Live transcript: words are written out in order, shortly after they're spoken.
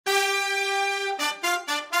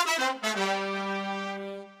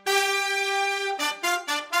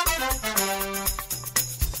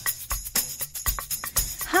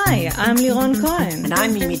Hi, I'm Liron Cohen. And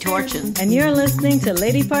I'm Mimi Torchin. And you're listening to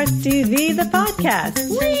Lady Parts TV, the podcast.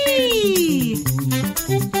 Whee!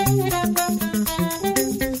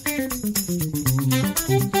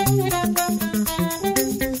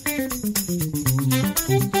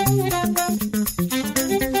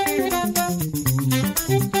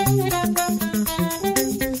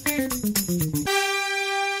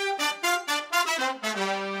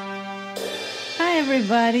 Hi,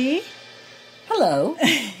 everybody. Hello.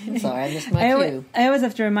 I'm sorry, I missed my cue. I always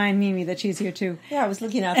have to remind Mimi that she's here too. Yeah, I was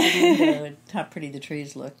looking out the window at how pretty the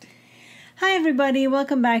trees looked. Hi, everybody.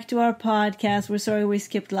 Welcome back to our podcast. We're sorry we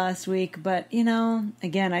skipped last week, but,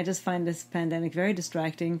 again, I just find this pandemic very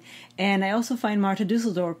distracting. And I also find Marta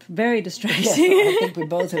Dusseldorp very distracting. Yes, I think we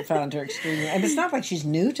both have found her extremely... And it's not like she's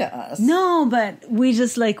new to us. No, but we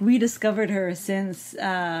just, rediscovered her since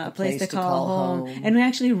A Place to Call Home. And we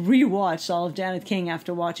actually rewatched all of Janet King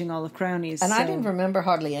after watching all of Crownies. And I didn't remember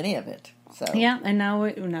hardly any of it. So. Yeah, and now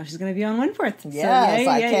she's going to be on Wentworth. Yes,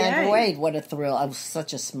 I can't wait. What a thrill. It was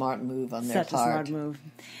such a smart move on their part. Such a smart move.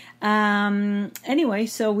 Anyway,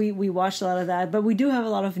 so we watched a lot of that, but we do have a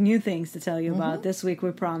lot of new things to tell you about this week,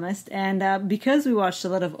 we promised. And because we watched a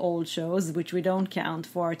lot of old shows, which we don't count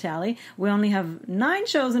for our tally, we only have 9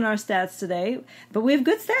 shows in our stats today, but we have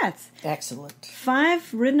good stats. Excellent.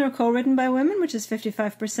 5 written or co-written by women, which is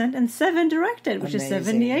 55%, and 7 directed, which is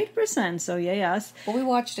 78%. So, yes. Well, we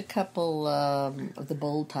watched a couple of the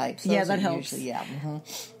bold types. Those that helps. Usually, yeah. Mm-hmm.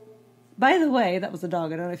 By the way, that was a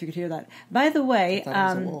dog. I don't know if you could hear that. By the way, I thought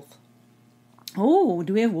it was a wolf. Oh,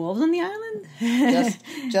 do we have wolves on the island?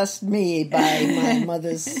 just me by my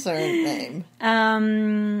mother's surname.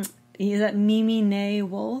 Is that Mimi Nay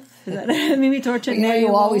Wolf? Is that Mimi Torchin Nay You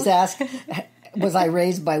Wolf? always ask, was I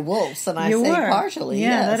raised by wolves? And I say partially,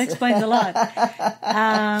 yeah, yes. that explains a lot.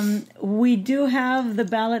 We do have the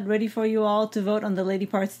ballot ready for you all to vote on the Lady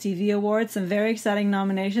Parts TV Awards. Some very exciting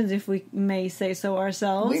nominations, if we may say so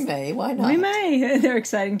ourselves. We may, why not? We may. They're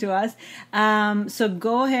exciting to us. So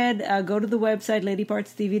go ahead, go to the website,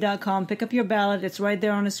 ladypartstv.com, pick up your ballot. It's right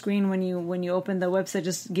there on the screen when you open the website.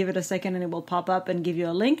 Just give it a second and it will pop up and give you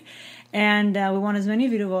a link. And we want as many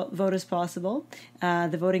of you to vote as possible.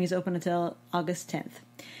 The voting is open until August 10th.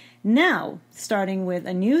 Now, starting with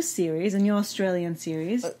a new series, a new Australian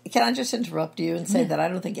series. Can I just interrupt you and say that I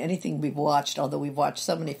don't think anything we've watched, although we've watched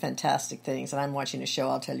so many fantastic things, and I'm watching a show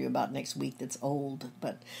I'll tell you about next week that's old,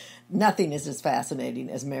 but nothing is as fascinating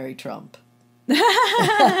as Mary Trump.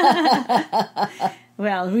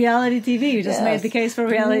 Well, reality TV. You just made the case for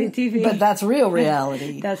reality TV. But that's real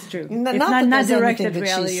reality. That's true. It's not directed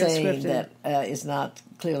reality she's or saying scripted. That is not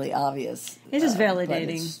clearly obvious. It's just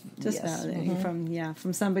validating. Validating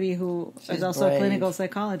from somebody who is also brave. A clinical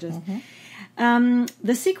psychologist.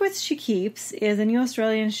 The Secrets She Keeps is a new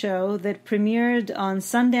Australian show that premiered on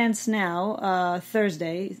Sundance Now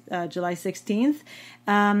Thursday, July 16th.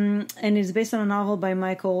 And it's based on a novel by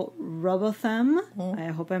Michael Robotham. I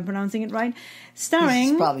hope I'm pronouncing it right. He's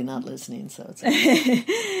probably not listening, so it's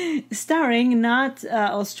okay. Starring not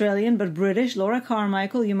Australian, but British, Laura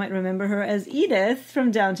Carmichael. You might remember her as Edith from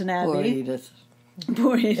Downton Abbey.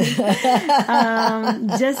 Poor Edith.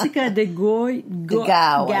 Jessica de Gouw, I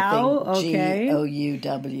think. okay.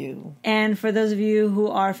 Gouw. And for those of you who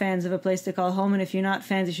are fans of A Place to Call Home, and if you're not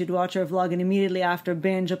fans, you should watch her vlog, and immediately after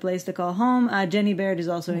binge A Place to Call Home. Jenny Baird is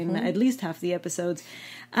also in at least half the episodes.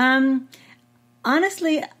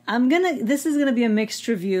 Honestly, this is gonna be a mixed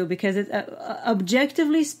review because it's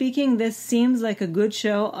objectively speaking, this seems like a good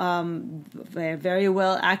show. Very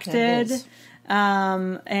well acted.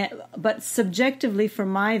 But subjectively, from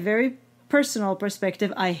my very personal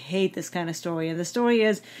perspective, I hate this kind of story. And the story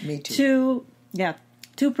is two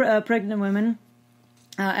pregnant women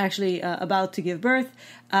actually about to give birth,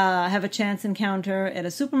 have a chance encounter at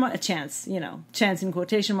a supermarket. Chance in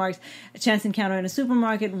quotation marks, a chance encounter in a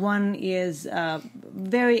supermarket. One is has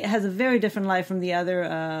a very different life from the other.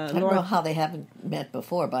 I don't know how they haven't met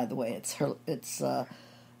before. By the way, it's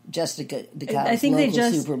Jessica DeGauw's local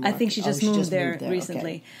supermarket. I think she just moved there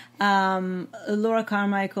recently. Okay. Laura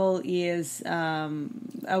Carmichael is a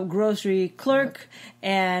grocery clerk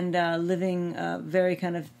and living a very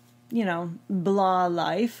kind of, blah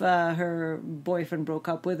life. Her boyfriend broke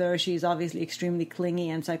up with her. She's obviously extremely clingy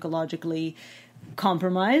and psychologically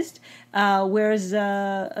compromised. Whereas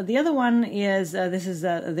the other one is this is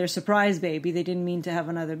their surprise baby. They didn't mean to have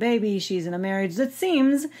another baby. She's in a marriage that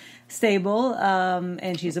seems stable,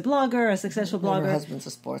 and she's a blogger, a successful blogger. Her husband's a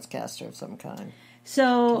sportscaster of some kind.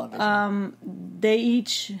 So they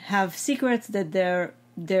each have secrets that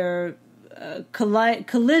they're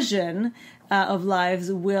collision of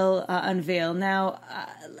lives will unveil. Now,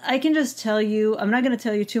 I can just tell you, I'm not going to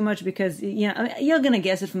tell you too much because you're going to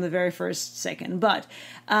guess it from the very first second. But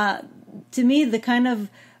to me, the kind of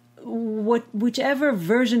whichever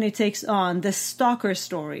version it takes on, the stalker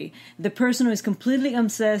story, the person who is completely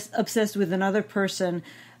obsessed with another person,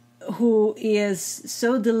 who is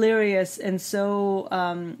so delirious and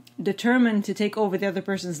so determined to take over the other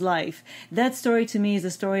person's life. That story to me is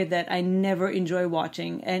a story that I never enjoy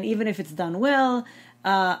watching. And even if it's done well,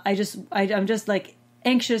 I'm just like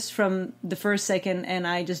anxious from the first second, and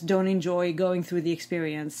I just don't enjoy going through the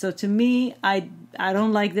experience. So to me, I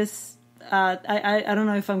don't like this. I don't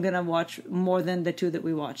know if I'm going to watch more than the two that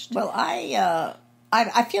we watched. Well,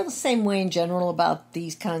 I feel the same way in general about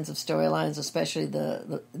these kinds of storylines, especially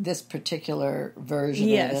this particular version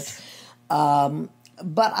of it.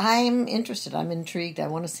 But I'm interested. I'm intrigued. I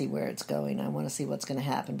want to see where it's going. I want to see what's going to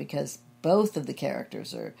happen because both of the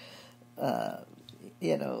characters are,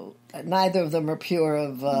 neither of them are pure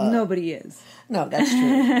of... Nobody is. No, that's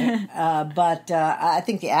true. But I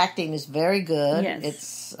think the acting is very good. Yes.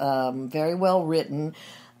 It's very well written.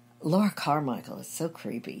 Laura Carmichael is so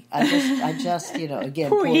creepy. I just,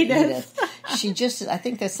 again, poor Edith. I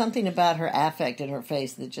think there's something about her affect in her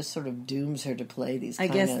face that just sort of dooms her to play these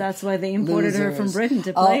kind of I guess that's why they imported her from Britain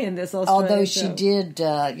to play in this Australian Although show. she did,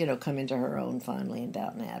 come into her own finally in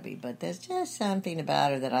Downton Abbey. But there's just something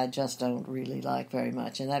about her that I just don't really like very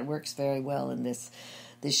much. And that works very well in this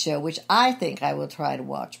show, which I think I will try to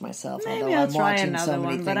watch myself. Maybe I'll try watching another so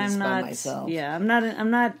many one, but I'm not. by myself. Yeah, I'm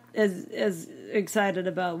not as excited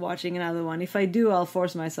about watching another one. If I do, I'll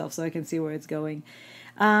force myself so I can see where it's going.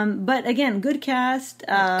 But again, good cast.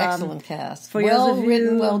 Excellent cast. Well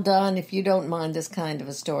written, well done. If you don't mind this kind of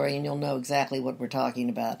a story, and you'll know exactly what we're talking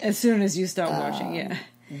about as soon as you start watching. Yeah.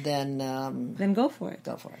 Then go for it.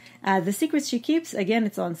 Go for it. The Secrets She Keeps, again,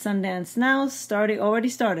 it's on Sundance now. Already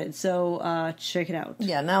started, so check it out.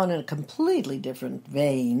 Yeah, now in a completely different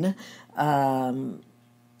vein,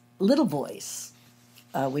 Little Voice,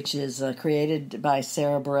 which is created by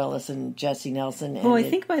Sara Bareilles and Jesse Nelson. And I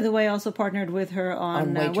think, by the way, also partnered with her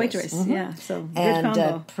on Waitress. Mm-hmm. Yeah, so good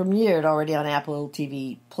combo. Premiered already on Apple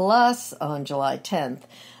TV Plus on July 10th.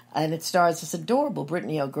 And it stars this adorable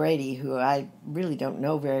Brittany O'Grady, who I really don't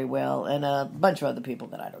know very well, and a bunch of other people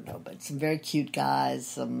that I don't know, but some very cute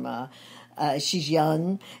guys. She's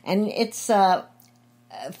young, and it's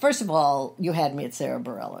first of all, you had me at Sara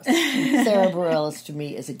Bareilles. Sara Bareilles to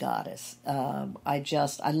me is a goddess.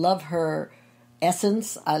 I love her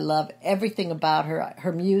essence. I love everything about her.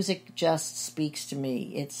 Her music just speaks to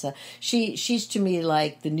me. It's she's to me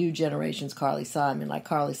like the new generation's Carly Simon, like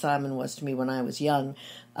Carly Simon was to me when I was young.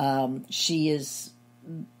 She is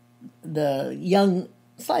the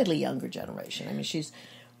slightly younger generation. I mean, she's...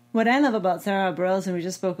 What I love about Sara Bareilles, and we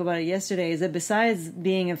just spoke about it yesterday, is that besides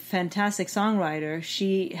being a fantastic songwriter,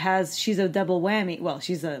 she's a double whammy. Well,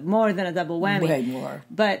 she's more than a double whammy. Way more.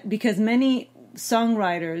 But because many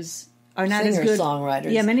songwriters are not as good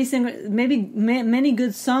songwriters. Yeah, many good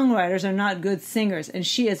songwriters are not good singers, and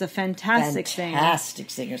she is a fantastic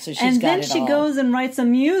singer. So she's and got then it she all. goes and writes a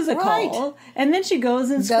musical, right. And then she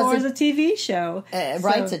goes and scores a TV show,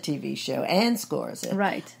 writes a TV show and scores it.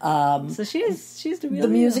 Right. So she's the real. The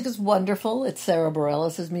music is wonderful. It's Sara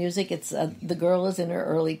Bareilles' music. It's the girl is in her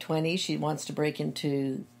early 20s. She wants to break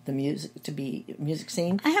into the music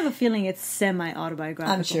scene. I have a feeling it's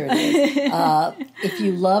semi-autobiographical. I'm sure it is. If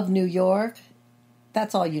you love New York,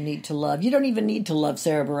 that's all you need to love. You don't even need to love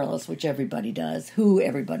Sara Bareilles, which everybody does, who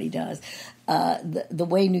everybody does. The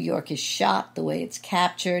way New York is shot, the way it's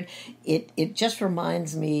captured, it just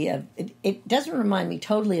reminds me of... It doesn't remind me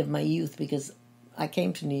totally of my youth because I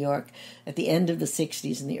came to New York at the end of the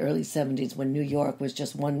 60s and the early 70s when New York was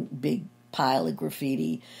just one big pile of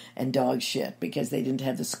graffiti and dog shit because they didn't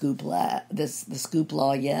have the scoop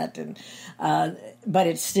law yet, and but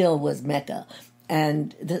it still was Mecca.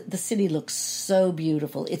 And the city looks so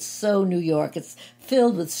beautiful. It's so New York. It's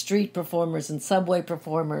filled with street performers and subway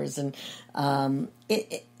performers, and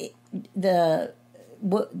the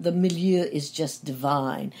milieu is just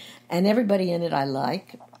divine. And everybody in it I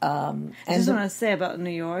like. I just want to say about New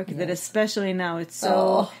York that especially now it's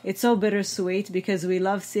so bittersweet because we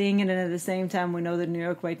love seeing it, and at the same time we know that New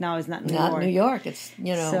York right now is not New York. Not New York. It's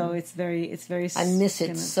so it's very. I miss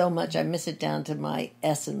it so much. I miss it down to my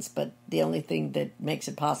essence. But the only thing that makes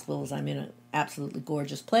it possible is I'm in absolutely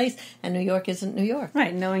gorgeous place, and New York isn't New York.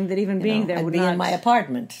 Right, knowing that even being there I'd would be not... in my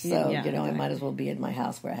apartment, so, exactly. I might as well be in my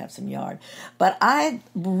house where I have some yard. But I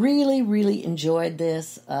really, really enjoyed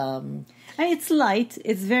this. It's light.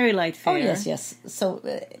 It's very light fare. Oh, yes. So,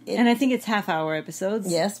 and I think it's half-hour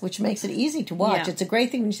episodes. Yes, which makes it easy to watch. Yeah. It's a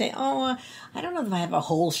great thing when you say, I don't know if I have a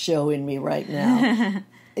whole show in me right now.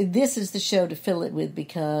 This is the show to fill it with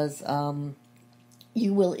because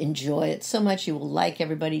you will enjoy it so much. You will like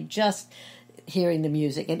everybody just hearing the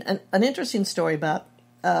music. And an interesting story about,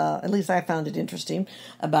 at least I found it interesting,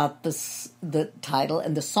 about the title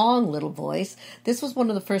and the song Little Voice. This was one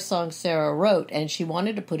of the first songs Sara wrote, and she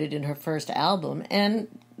wanted to put it in her first album. And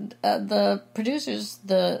the producers,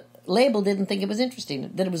 the label didn't think it was interesting,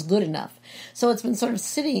 that it was good enough. So it's been sort of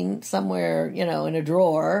sitting somewhere, in a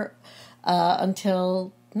drawer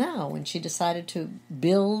until now, when she decided to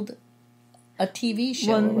build a TV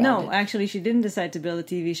show. Well, no, actually, she didn't decide to build a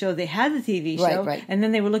TV show. They had the TV show, right. And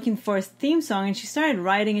then they were looking for a theme song, and she started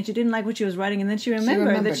writing, and she didn't like what she was writing, and then she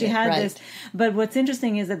remembered that she had this. But what's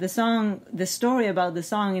interesting is that the story about the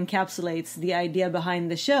song encapsulates the idea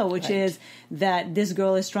behind the show, which is that this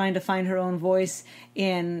girl is trying to find her own voice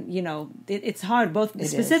in, it's hard, both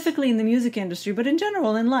specifically in the music industry, but in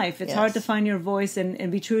general in life. It's hard to find your voice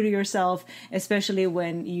and be true to yourself, especially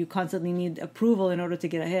when you constantly need approval in order to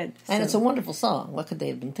get ahead. And it's a wonderful song. What could they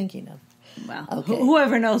have been thinking of? Well, okay.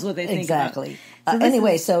 Whoever knows what they think exactly.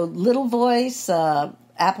 about. So Little Voice,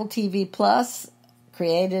 Apple TV Plus,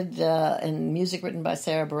 created and music written by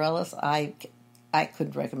Sara Bareilles. I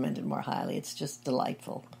couldn't recommend it more highly. It's just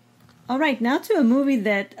delightful. All right, now to a movie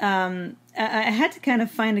that I had to kind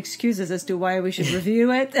of find excuses as to why we should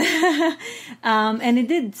review it. And it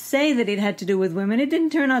did say that it had to do with women. It didn't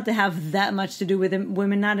turn out to have that much to do with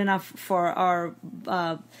women, not enough for our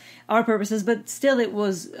purposes, but still it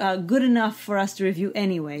was good enough for us to review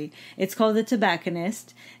anyway. It's called The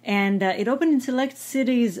Tobacconist, and it opened in select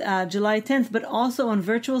cities July 10th, but also on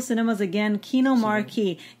virtual cinemas again, Kino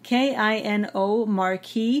Marquee, KINO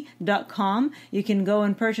Marquee.com. You can go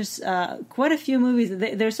and purchase quite a few movies.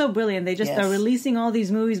 They're so brilliant. They just are releasing all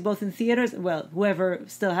these movies both in theaters, well, whoever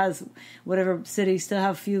still has, whatever city still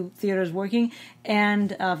have few theaters working,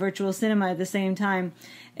 and virtual cinema at the same time.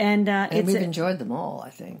 And we've enjoyed them all, I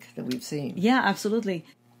think, that we've seen. Yeah, absolutely.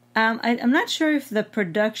 I'm not sure if the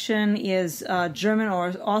production is German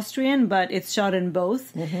or Austrian, but it's shot in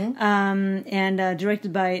both. Mm-hmm. And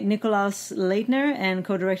directed by Nikolaus Leitner and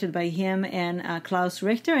co-directed by him and Klaus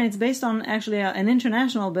Richter. And it's based on actually an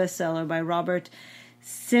international bestseller by Robert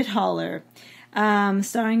Sithaler.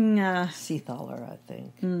 Starring Seathaler, I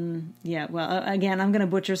think. Yeah, well, again, I'm going to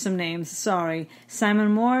butcher some names. Sorry.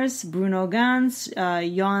 Simon Morse, Bruno Ganz,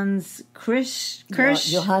 Johannes Krisch,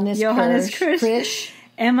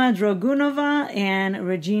 Emma Drogunova, and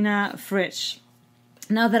Regina Frisch.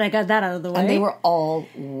 Now that I got that out of the way. And they were all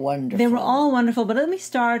wonderful. They were all wonderful, but let me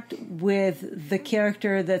start with the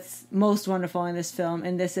character that's most wonderful in this film,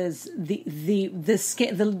 and this is the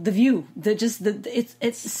view.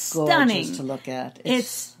 It's stunning. Gorgeous to look at.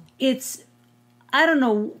 It's I don't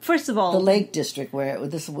know. First of all, the Lake District,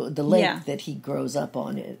 the lake that he grows up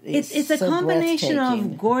on, it's a combination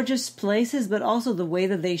of gorgeous places, but also the way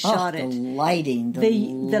that they shot it. The lighting,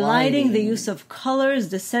 the lighting, the use of colors,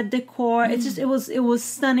 the set decor. It's just it was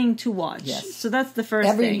stunning to watch. Yes. So that's the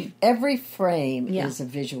first thing. Every frame is a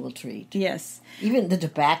visual treat. Yes. Even the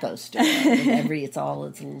tobacco store. It's all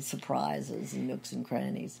its little surprises and nooks and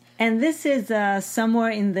crannies. And this is somewhere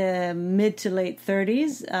in the mid to late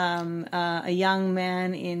 30s. A young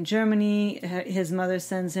man in Germany. His mother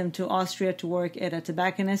sends him to Austria to work at a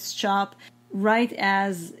tobacconist shop right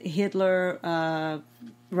as Hitler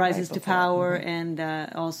rises to power and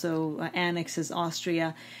also annexes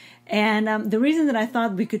Austria. And the reason that I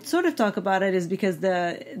thought we could sort of talk about it is because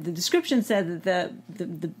the description said that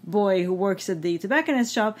the boy who works at the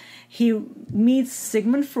tobacconist shop, he meets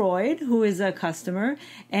Sigmund Freud, who is a customer,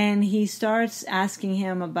 and he starts asking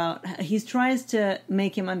him he tries to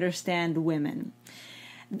make him understand women.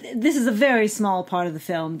 This is a very small part of the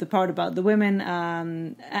film, the part about the women.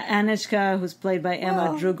 Anechka, who's played by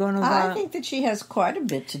Emma Drogunova. I think that she has quite a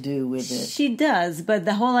bit to do with it. She does, but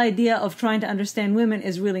the whole idea of trying to understand women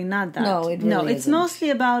is really not that. No, it really it's mostly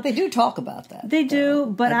about... They do talk about that. They do,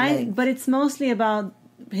 but it's mostly about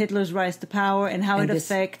Hitler's rise to power and how it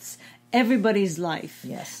affects everybody's life.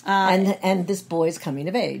 Yes. And this boy's coming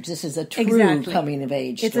of age. This is a true coming of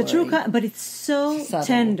age story. It's a true but it's so subtle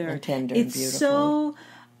tender. And tender it's and beautiful. So...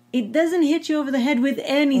 It doesn't hit you over the head with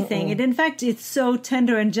anything. In fact, it's so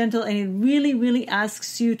tender and gentle, and it really, really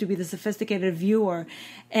asks you to be the sophisticated viewer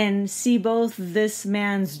and see both this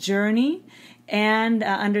man's journey and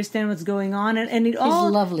understand what's going on. And it He's all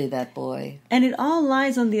lovely, that boy. And it all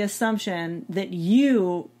lies on the assumption that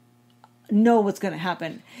you know what's going to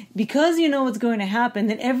happen. Because you know what's going to happen,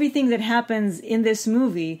 then everything that happens in this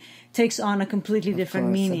movie takes on a completely different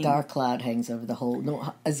meaning. A dark cloud hangs over the whole.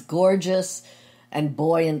 No, as gorgeous and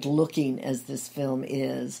buoyant looking as this film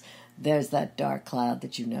is, there's that dark cloud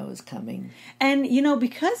that you know is coming. And,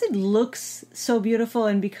 because it looks so beautiful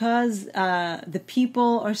and because the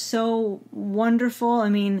people are so wonderful, I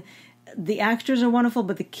mean, the actors are wonderful,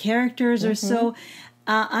 but the characters are so...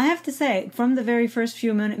 I have to say, from the very first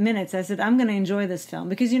few minutes, I said, I'm going to enjoy this film.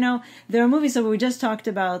 Because, there are movies, so we just talked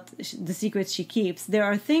about The Secrets She Keeps. There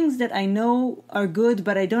are things that I know are good,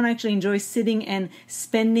 but I don't actually enjoy sitting and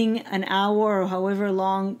spending an hour or however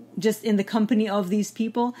long just in the company of these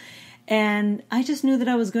people. And I just knew that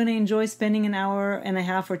I was going to enjoy spending an hour and a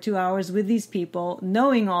half or 2 hours with these people,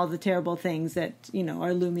 knowing all the terrible things that,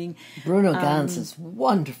 are looming. Bruno Ganz is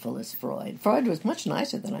wonderful as Freud. Freud was much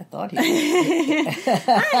nicer than I thought he was.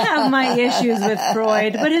 I have my issues with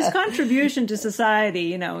Freud, but his contribution to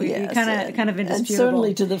society, Yes, kind of indisputable. And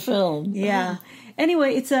certainly to the film. Yeah.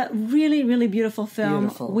 Anyway, it's a really, really beautiful film.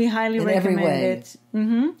 Beautiful. We highly recommend it.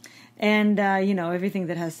 Mm-hmm. And, everything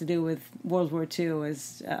that has to do with World War II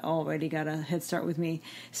has already got a head start with me.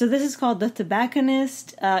 So this is called The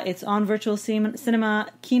Tobacconist. It's on virtual cinema,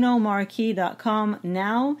 kinomarquee.com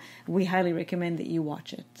now. We highly recommend that you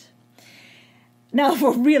watch it. No,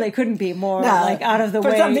 really couldn't be more out of the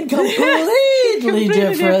way. For something completely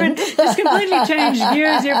different. Just completely changed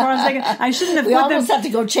gears here for a second. I shouldn't have. We almost have to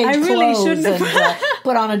go change clothes and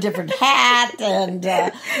put on a different hat. And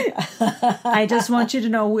I just want you to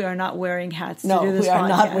know we are not wearing hats to do this podcast. No, we are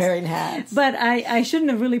not wearing hats. But I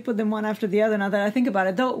shouldn't have really put them one after the other. Now that I think about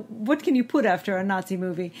it, though, what can you put after a Nazi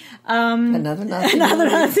movie? Another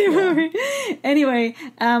Nazi movie. Anyway,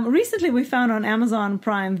 recently we found on Amazon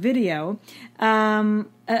Prime Video.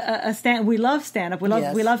 We love stand-up.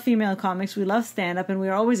 We love female comics. We love stand-up, and we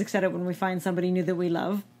are always excited when we find somebody new that we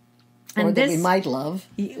love. Or that we might love.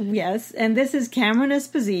 Yes, and this is Cameron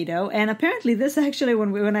Esposito, and apparently this actually,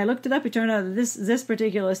 when I looked it up, it turned out that this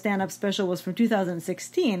particular stand-up special was from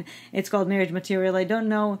 2016. It's called Marriage Material. I don't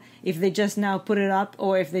know if they just now put it up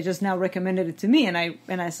or if they just now recommended it to me, and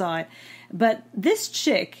I saw it. But this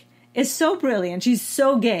chick is so brilliant. She's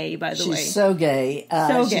so gay, by the way. She's so gay.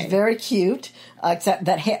 She's very cute. Except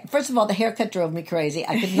that first of all, the haircut drove me crazy.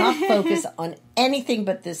 I could not focus on anything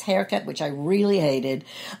but this haircut, which I really hated.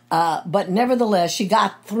 But nevertheless, she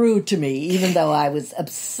got through to me, even though I was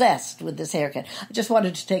obsessed with this haircut. I just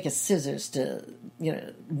wanted to take a scissors to,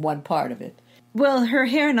 one part of it. Well, her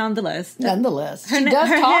hair, nonetheless. She does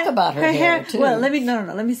talk about her hair, too. Well, let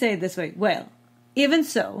me say it this way. Well, even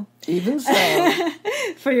so.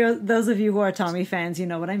 For those of you who are Tommy fans, you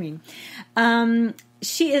know what I mean.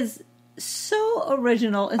 She is so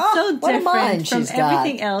original and so different from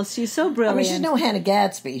everything else. She's so brilliant. I mean, she's no Hannah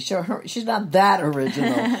Gadsby. She's not that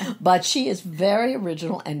original. But she is very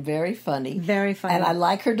original and very funny. Very funny. And I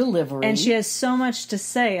like her delivery. And she has so much to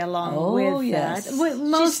say along with that.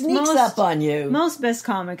 She sneaks up on you. Most best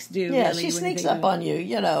comics do. Yeah, really, she sneaks up on you,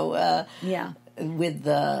 with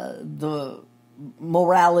the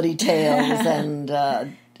morality tales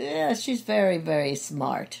and she's very, very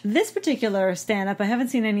smart. This particular stand-up, I haven't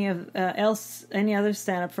seen any other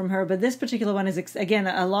stand-up from her, but this particular one is again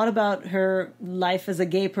a lot about her life as a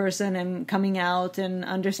gay person and coming out and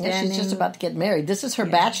understanding. Yeah, she's just about to get married. This is her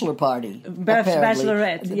bachelor party,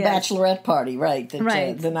 bachelorette, bachelorette party, right?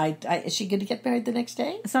 Right. The night is she going to get married the next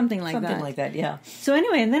day? Something like that. Yeah. So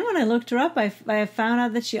anyway, and then when I looked her up, I found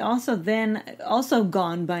out that she also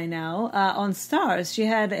gone by now on Stars. She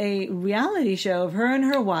had a reality show of her and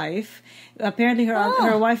her wife. Apparently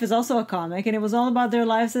her wife is also a comic, and it was all about their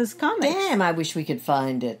lives as comics. Damn, I wish we could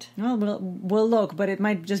find it. Well, we'll look, but it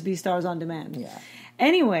might just be Stars on Demand. Yeah.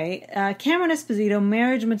 Anyway, Cameron Esposito,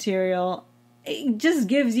 Marriage Material, it just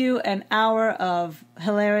gives you an hour of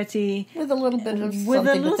hilarity. With a little bit of something with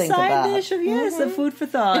a little to think side about. dish of, of food for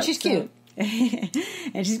thought. And she's cute.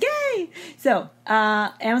 And she's gay. So,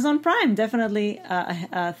 Amazon Prime, definitely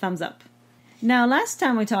a thumbs up. Now, last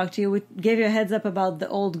time we talked to you, we gave you a heads up about The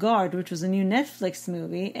Old Guard, which was a new Netflix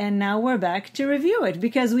movie, and now we're back to review it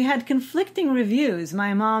because we had conflicting reviews.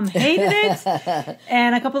 My mom hated it,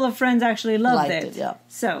 and a couple of friends actually loved it. Yeah.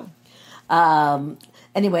 So,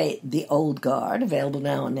 anyway, The Old Guard, available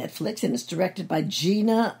now on Netflix, and it's directed by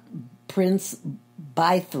Gina Prince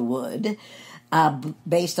Bythewood.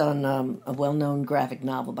 Based on a well-known graphic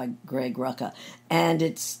novel by Greg Rucka. And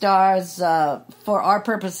it stars, for our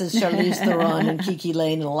purposes, Charlize Theron and Kiki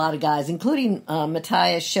Lane and a lot of guys, including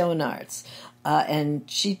Matthias Schoenaerts. and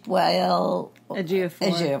Chiwetel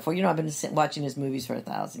Ejiofor. You know, I've been watching his movies for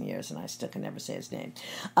 1,000 years, and I still can never say his name.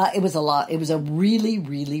 It was a lot. It was a really,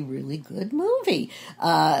 really, really good movie.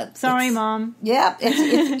 Sorry, Mom. Yeah,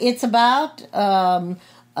 it's about a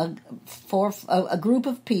group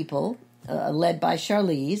of people led by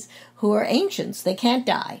Charlize who are ancients. They can't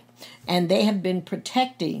die, and they have been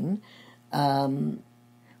protecting.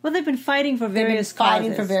 Well, they've been fighting for various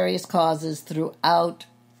causes throughout.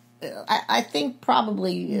 I think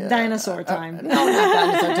probably dinosaur time. No, not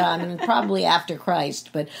dinosaur time, and probably after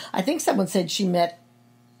Christ. But I think someone said she met.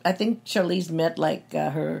 I think Charlize met like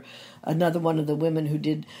another one of the women who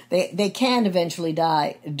did. They can eventually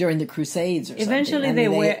die during the Crusades or eventually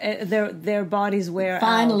something. Their bodies wear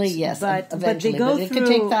finally, out. yes, but eventually. They go but through it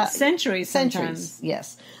could take centuries.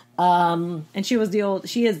 Yes. And she is the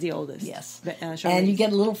oldest. Yes. And you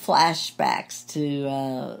get little flashbacks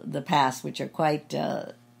to the past, which are quite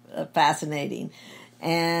fascinating.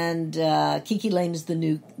 And Kiki Lane is the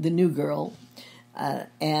new girl,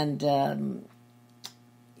 and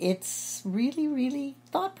it's really, really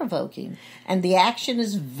thought-provoking. And the action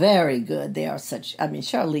is very good. They are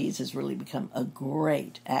Charlize has really become a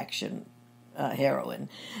great action heroine.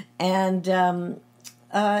 And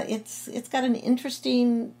it's got an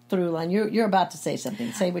interesting through line. You're about to say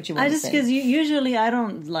something. Say what you want to say. Because usually I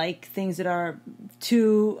don't like things that are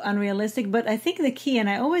too unrealistic, but I think the key, and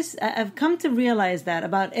I've come to realize that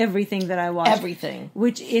about everything that I watch. Everything.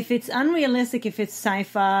 Which, if it's unrealistic, if it's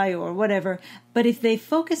sci-fi or whatever, but if they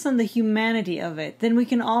focus on the humanity of it, then we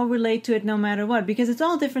can all relate to it no matter what, because it's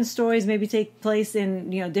all different stories, maybe take place in,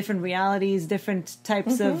 different realities, different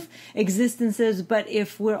types of existences, but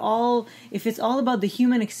if it's all about the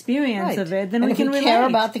human experience of it, then we can relate. Care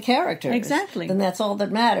about the characters. Exactly. Then that's all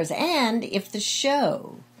that matters. And if the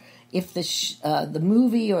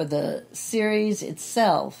movie or the series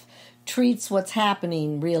itself treats what's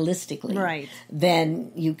happening realistically, right,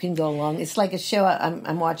 then you can go along. It's like a show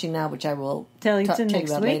I'm watching now, which I will tell you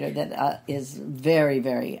about later, that is very,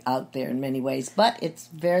 very out there in many ways, but it's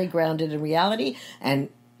very grounded in reality, and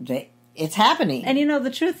it's happening. And the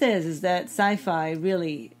truth is that sci-fi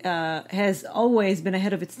really has always been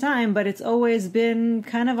ahead of its time, but it's always been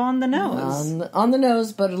kind of on the nose. On the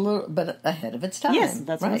nose, but ahead of its time. Yes,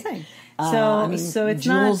 that's what I'm saying. So it's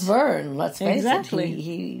Jules Verne, let's face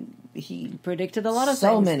it, he predicted a lot of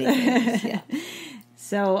so things. many things. Yeah.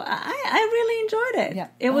 So I really enjoyed it. Yeah,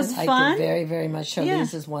 it was fun. I did very, very much.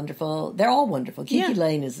 Charlize is wonderful. They're all wonderful. Kiki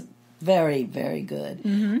Lane is very, very good.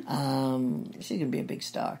 Mm-hmm. She's going to be a big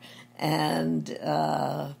star. And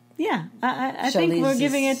I think we're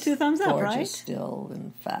giving it 2 thumbs up, right? Still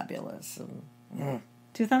and fabulous. And,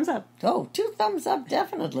 2 thumbs up. Oh, 2 thumbs up,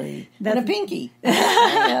 definitely. And a pinky.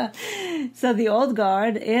 So The Old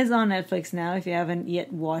Guard is on Netflix now. If you haven't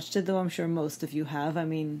yet watched it, though I'm sure most of you have. I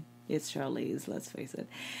mean, it's Charlize, let's face it.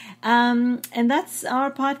 And that's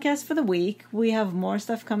our podcast for the week. We have more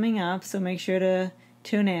stuff coming up, so make sure to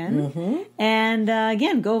tune in. Mm-hmm. And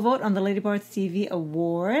again, go vote on the Lady Parts TV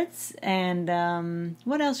Awards. And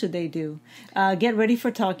what else should they do? Get ready for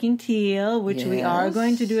Talking Teal, which we are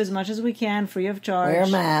going to do as much as we can, free of charge. Wear a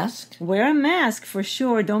mask. Wear a mask for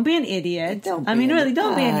sure. Don't be an idiot. Don't be an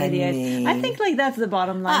idiot. I think that's the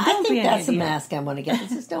bottom line. Don't be an idiot. I think that's the mask I want to get. It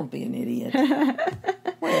says, don't be an idiot.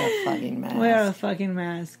 Wear a fucking mask. Wear a fucking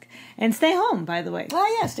mask. And stay home, by the way.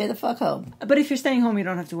 Oh, yeah, stay the fuck home. But if you're staying home, you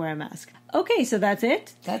don't have to wear a mask. Okay, so that's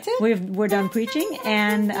it. That's it. We're done preaching.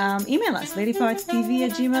 And email us,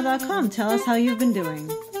 ladypartstv@gmail.com. Tell us how you've been doing.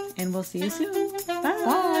 And we'll see you soon.